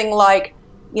something like,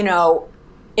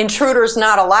 intruders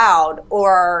not allowed,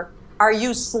 or are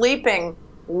you sleeping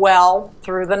well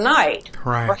through the night?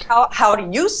 Right. Or how do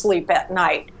you sleep at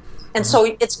night? And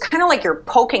so it's kind of like you're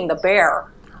poking the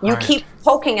bear. You keep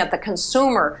poking at the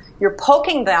consumer. You're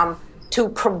poking them to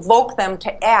provoke them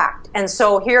to act. And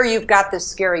so here you've got this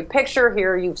scary picture.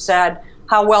 Here you've said,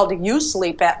 how well do you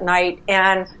sleep at night?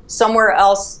 And somewhere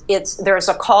else there's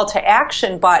a call to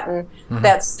action button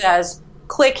that says,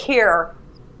 click here,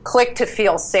 click to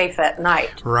feel safe at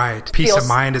night. Right. Peace of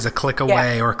mind is a click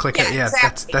away or click.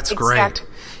 Exactly. That's great.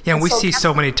 Yeah, and we see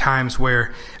so many times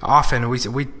where often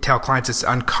we tell clients it's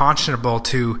unconscionable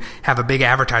to have a big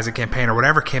advertising campaign or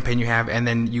whatever campaign you have, and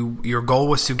then your goal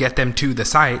was to get them to the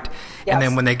site, and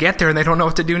then when they get there and they don't know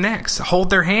what to do next,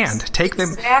 hold their hand, take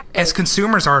them. As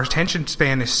consumers, our attention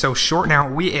span is so short now.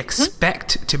 We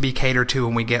expect to be catered to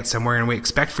when we get somewhere, and we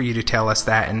expect for you to tell us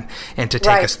that and to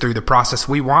take us through the process.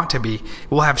 We want to be.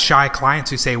 We'll have shy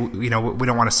clients who say, we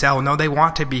don't want to sell. No, they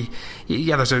want to be.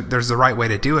 Yeah, there's the right way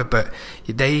to do it, but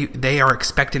they are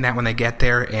expecting that when they get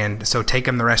there, and so take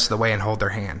them the rest of the way and hold their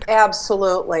hand.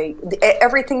 Absolutely.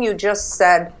 Everything you just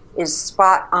said is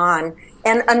spot on.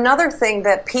 And another thing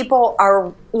that people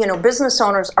are, business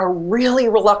owners are really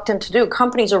reluctant to do,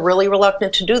 companies are really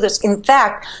reluctant to do this. In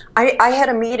fact, I had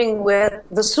a meeting with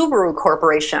the Subaru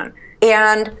Corporation,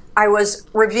 and I was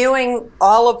reviewing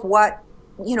all of what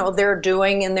they're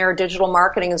doing in their digital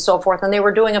marketing and so forth, and they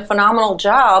were doing a phenomenal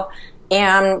job.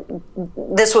 And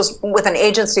this was with an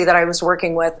agency that I was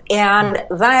working with. And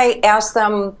then I asked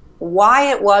them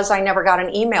why it was I never got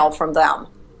an email from them.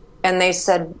 And they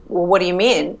said, well, what do you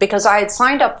mean? Because I had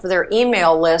signed up for their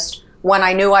email list when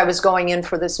I knew I was going in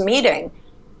for this meeting.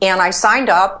 And I signed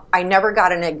up. I never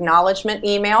got an acknowledgement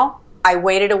email. I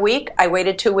waited a week. I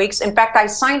waited 2 weeks. In fact, I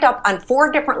signed up on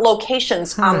 4 different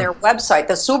locations on their website,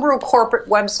 the Subaru corporate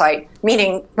website,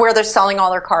 meaning where they're selling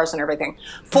all their cars and everything.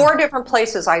 4 different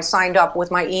places I signed up with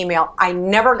my email. I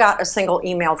never got a single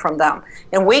email from them.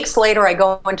 And weeks later, I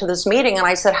go into this meeting and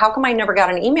I said, how come I never got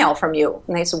an email from you?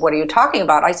 And they said, what are you talking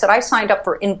about? I said, I signed up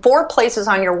in 4 places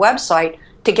on your website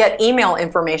to get email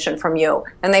information from you.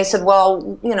 And they said,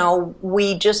 well,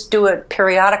 we just do it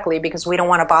periodically because we don't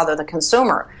want to bother the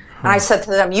consumer. And I said to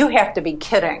them, you have to be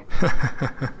kidding.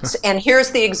 And here's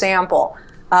the example.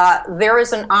 There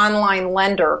is an online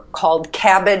lender called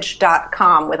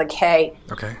Kabbage.com with a K.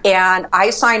 Okay. And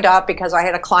I signed up because I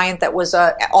had a client that was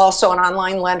also an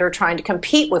online lender trying to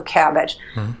compete with Kabbage.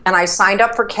 And I signed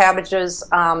up for Kabbage's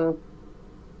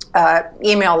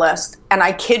email list. And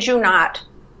I kid you not,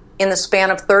 in the span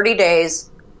of 30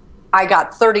 days, I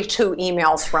got 32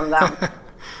 emails from them.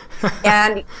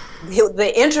 And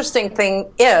the interesting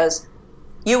thing is,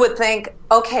 you would think,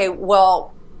 okay,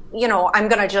 well, I'm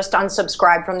going to just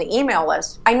unsubscribe from the email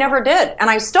list. I never did, and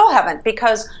I still haven't,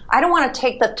 because I don't want to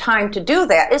take the time to do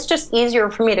that. It's just easier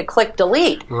for me to click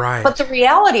delete. Right. But the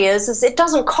reality is it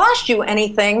doesn't cost you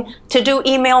anything to do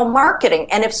email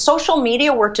marketing. And if social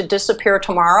media were to disappear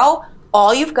tomorrow,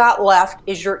 all you've got left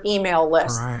is your email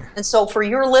list. Right. And so for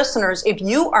your listeners, if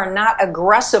you are not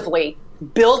aggressively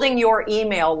building your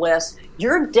email list,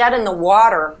 you're dead in the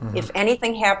water if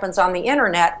anything happens on the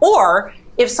internet, or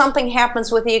if something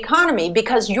happens with the economy,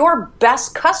 because your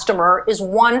best customer is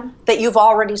one that you've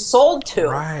already sold to.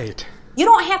 Right. You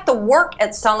don't have to work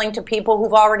at selling to people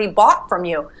who've already bought from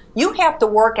you. You have to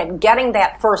work at getting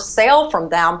that first sale from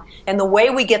them. And the way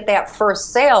we get that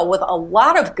first sale with a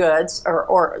lot of goods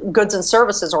or goods and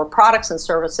services or products and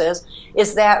services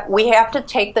is that we have to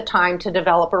take the time to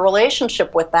develop a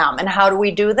relationship with them. And how do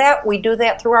we do that? We do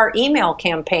that through our email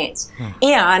campaigns.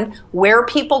 And where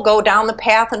people go down the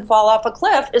path and fall off a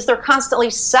cliff is they're constantly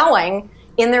selling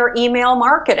in their email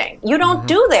marketing. You don't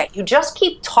do that. You just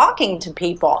keep talking to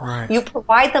people. Right. You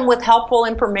provide them with helpful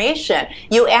information.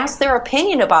 You ask their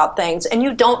opinion about things, and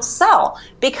you don't sell.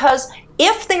 Because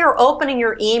if they are opening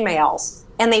your emails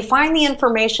and they find the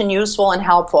information useful and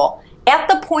helpful, at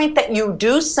the point that you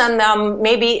do send them,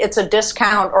 maybe it's a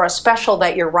discount or a special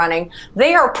that you're running,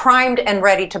 they are primed and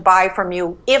ready to buy from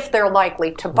you if they're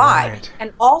likely to buy. Right.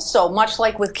 And also, much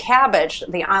like with Kabbage,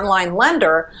 the online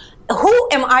lender, who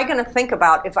am I going to think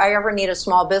about if I ever need a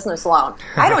small business loan?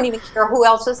 I don't even care who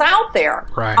else is out there.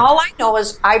 Right. All I know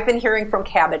is I've been hearing from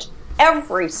Kabbage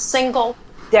every single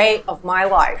day of my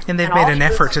life. And they've made an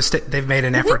effort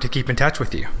to keep in touch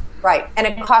with you. Right, and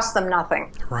it costs them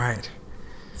nothing. Right.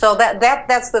 So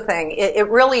that's the thing. It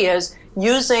really is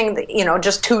using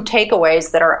just 2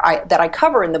 takeaways that I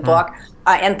cover in the book.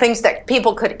 And things that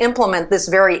people could implement this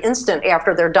very instant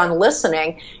after they're done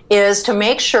listening, is to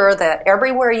make sure that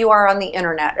everywhere you are on the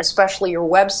internet, especially your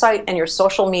website and your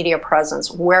social media presence,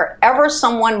 wherever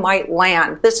someone might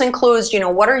land, this includes,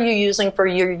 what are you using for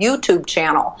your YouTube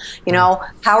channel?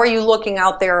 How are you looking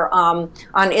out there on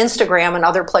Instagram and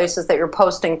other places that you're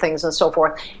posting things and so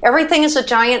forth? Everything is a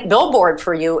giant billboard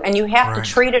for you, and you have to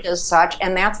treat it as such,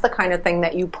 and that's the kind of thing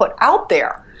that you put out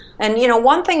there. And,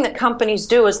 one thing that companies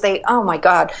do is they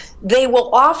will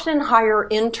often hire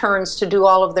interns to do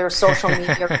all of their social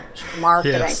media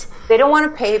marketing. Yes. They don't want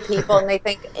to pay people, and they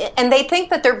think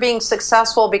that they're being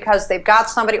successful because they've got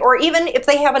somebody, or even if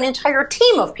they have an entire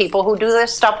team of people who do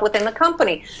this stuff within the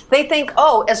company. They think,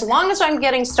 as long as I'm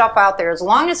getting stuff out there, as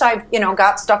long as I've,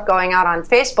 got stuff going out on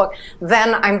Facebook,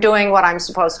 then I'm doing what I'm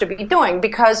supposed to be doing.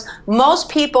 Because most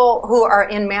people who are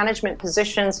in management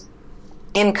positions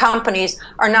in companies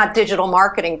are not digital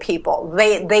marketing people.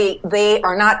 They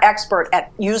are not expert at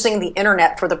using the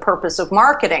internet for the purpose of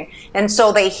marketing. And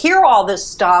so they hear all this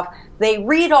stuff, they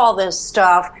read all this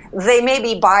stuff, they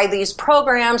maybe buy these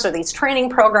programs or these training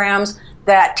programs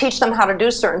that teach them how to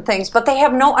do certain things, but they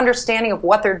have no understanding of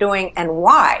what they're doing and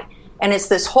why. And it's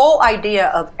this whole idea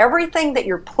of everything that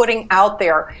you're putting out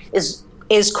there is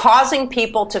causing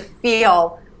people to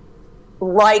feel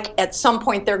like at some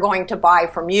point they're going to buy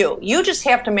from you. You just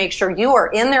have to make sure you are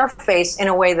in their face in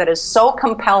a way that is so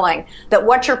compelling that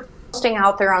what you're posting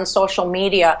out there on social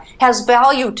media has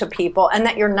value to people, and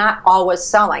that you're not always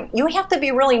selling. You have to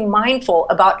be really mindful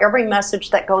about every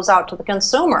message that goes out to the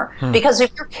consumer, because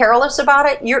if you're careless about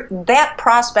it, that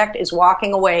prospect is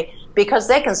walking away, because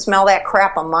they can smell that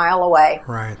crap a mile away.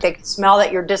 Right. They can smell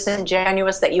that you're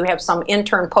disingenuous, that you have some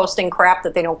intern posting crap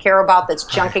that they don't care about, that's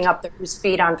junking up their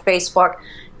feed on Facebook,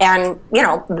 and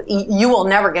you will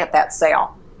never get that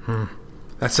sale.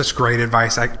 That's such great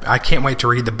advice. I can't wait to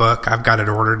read the book. I've got it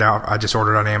ordered out. I just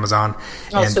ordered it on Amazon.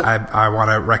 And I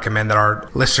want to recommend that our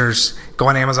listeners go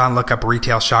on Amazon, look up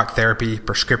Retail Shock Therapy,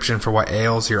 Prescription for What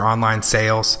Ails Your Online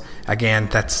Sales. Again,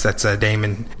 that's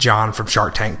Damon John from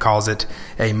Shark Tank calls it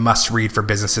a must-read for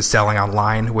businesses selling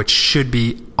online, which should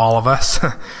be all of us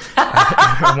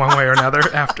one way or another,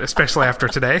 especially after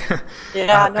today.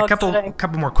 Yeah, a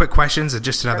couple more quick questions in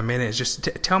just another minute. Just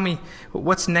tell me,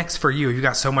 what's next for you? You've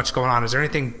got so much going on. Is there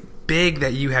anything big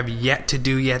that you have yet to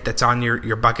do yet that's on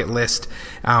your bucket list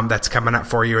that's coming up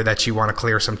for you, or that you want to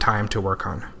clear some time to work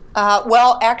on?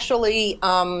 Well, actually,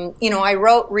 I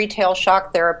wrote Retail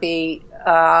Shock Therapy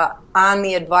on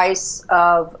the advice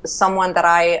of someone that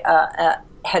I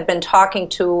had been talking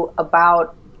to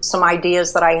about some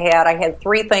ideas that I had. I had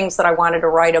 3 things that I wanted to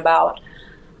write about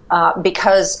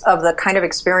because of the kind of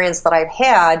experience that I've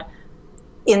had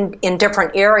in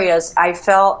different areas. I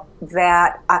felt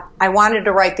that I wanted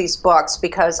to write these books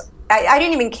because I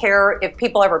didn't even care if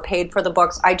people ever paid for the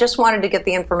books. I just wanted to get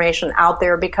the information out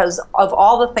there because of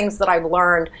all the things that I've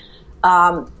learned.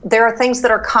 There are things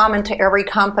that are common to every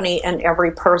company and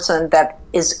every person that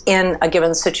is in a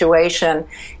given situation.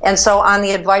 And so on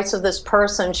the advice of this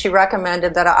person, she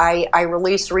recommended that I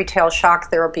release Retail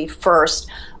Shock Therapy first.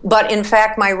 But in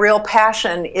fact, my real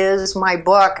passion is my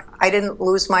book. I didn't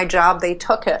lose my job, they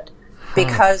took it.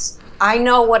 Because I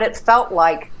know what it felt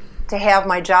like to have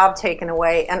my job taken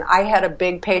away. And I had a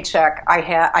big paycheck.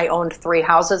 I owned 3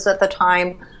 houses at the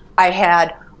time. I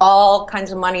had all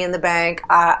kinds of money in the bank.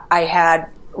 I had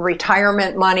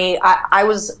retirement money. I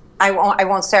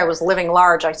won't say I was living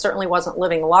large. I certainly wasn't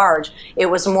living large. It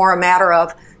was more a matter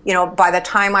of, by the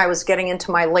time I was getting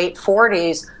into my late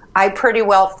 40s, I pretty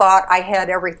well thought I had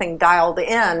everything dialed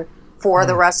in for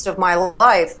the rest of my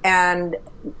life. And,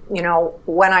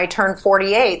 when I turned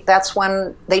 48, that's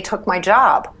when they took my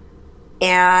job.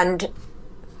 And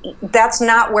that's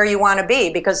not where you want to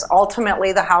be, because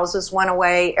ultimately the houses went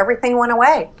away, everything went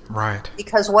away. Right.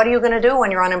 Because what are you going to do when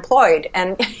you're unemployed?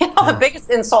 And the biggest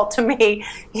insult to me,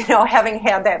 having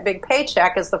had that big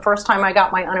paycheck, is the first time I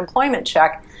got my unemployment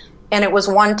check, and it was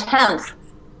 1/10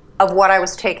 of what I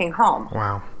was taking home.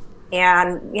 Wow.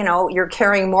 And, you're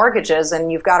carrying mortgages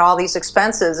and you've got all these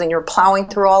expenses and you're plowing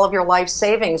through all of your life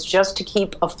savings just to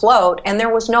keep afloat. And there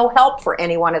was no help for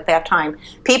anyone at that time.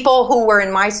 People who were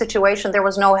in my situation, there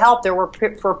was no help. There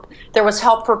was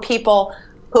help for people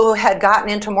who had gotten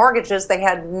into mortgages they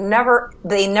never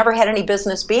had any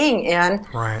business being in.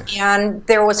 Right. And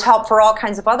there was help for all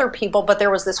kinds of other people, but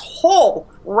there was this whole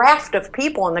raft of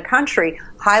people in the country,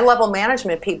 high-level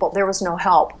management people, there was no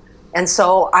help. And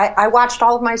so I watched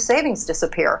all of my savings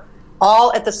disappear,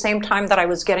 all at the same time that I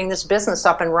was getting this business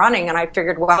up and running. And I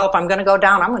figured, well, if I'm going to go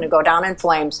down, I'm going to go down in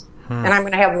flames. And I'm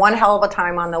going to have one hell of a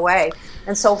time on the way.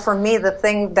 And so for me, the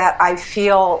thing that I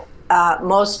feel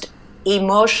most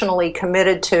emotionally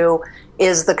committed to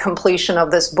is the completion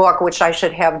of this book, which I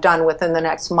should have done within the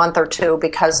next month or 2,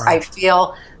 because Right. I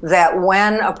feel that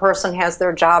when a person has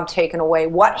their job taken away,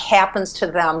 what happens to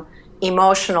them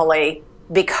emotionally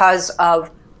because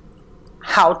of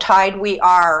how tied we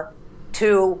are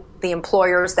to the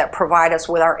employers that provide us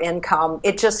with our income.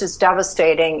 It just is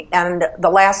devastating. And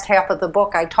the last half of the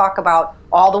book, I talk about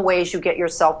all the ways you get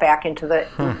yourself back into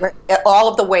all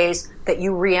of the ways that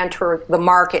you re-enter the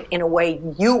market in a way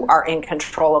you are in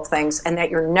control of things and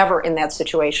that you're never in that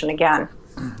situation again.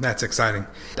 That's exciting.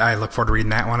 I look forward to reading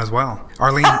that one as well.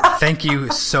 Arlene, thank you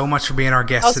so much for being our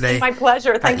guest today. It's my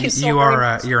pleasure. Thank you so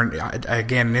much. You're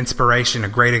again an inspiration, a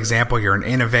great example. You're an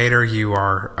innovator. You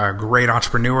are a great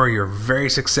entrepreneur. You're very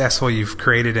successful. You've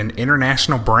created an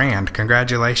international brand.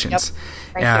 Congratulations.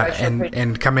 Yep. Thank you.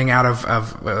 And coming out of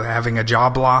having a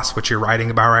job loss, which you're writing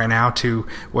about right now, to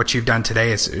what you've done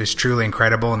today is truly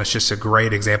incredible, and it's just a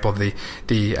great example of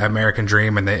the American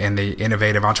dream and the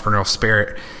innovative entrepreneurial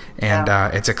spirit. And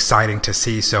it's exciting to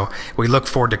see. So we look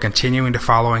forward to continuing to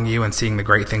following you and seeing the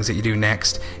great things that you do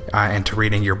next, and to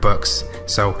reading your books.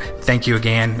 So thank you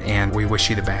again, and we wish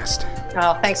you the best.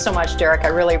 Oh, thanks so much, Derek. I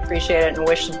really appreciate it and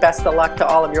wish best of luck to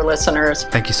all of your listeners.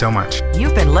 Thank you so much.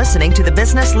 You've been listening to the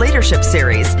Business Leadership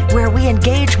Series, where we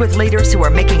engage with leaders who are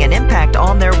making an impact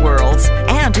on their worlds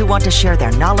and who want to share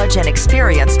their knowledge and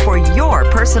experience for your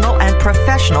personal and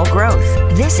professional growth.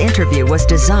 This interview was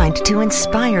designed to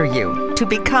inspire you to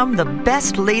become the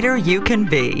best leader you can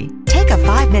be. Take a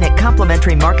 5-minute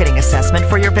complimentary marketing assessment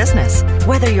for your business.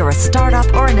 Whether you're a startup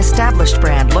or an established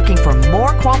brand looking for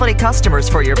more quality customers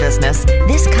for your business,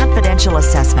 this confidential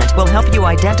assessment will help you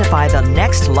identify the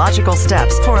next logical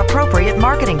steps for appropriate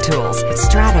marketing tools,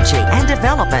 strategy, and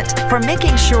development for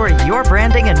making sure your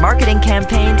branding and marketing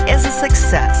campaign is a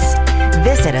success.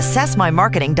 Visit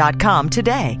AssessMyMarketing.com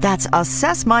today. That's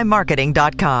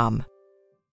AssessMyMarketing.com.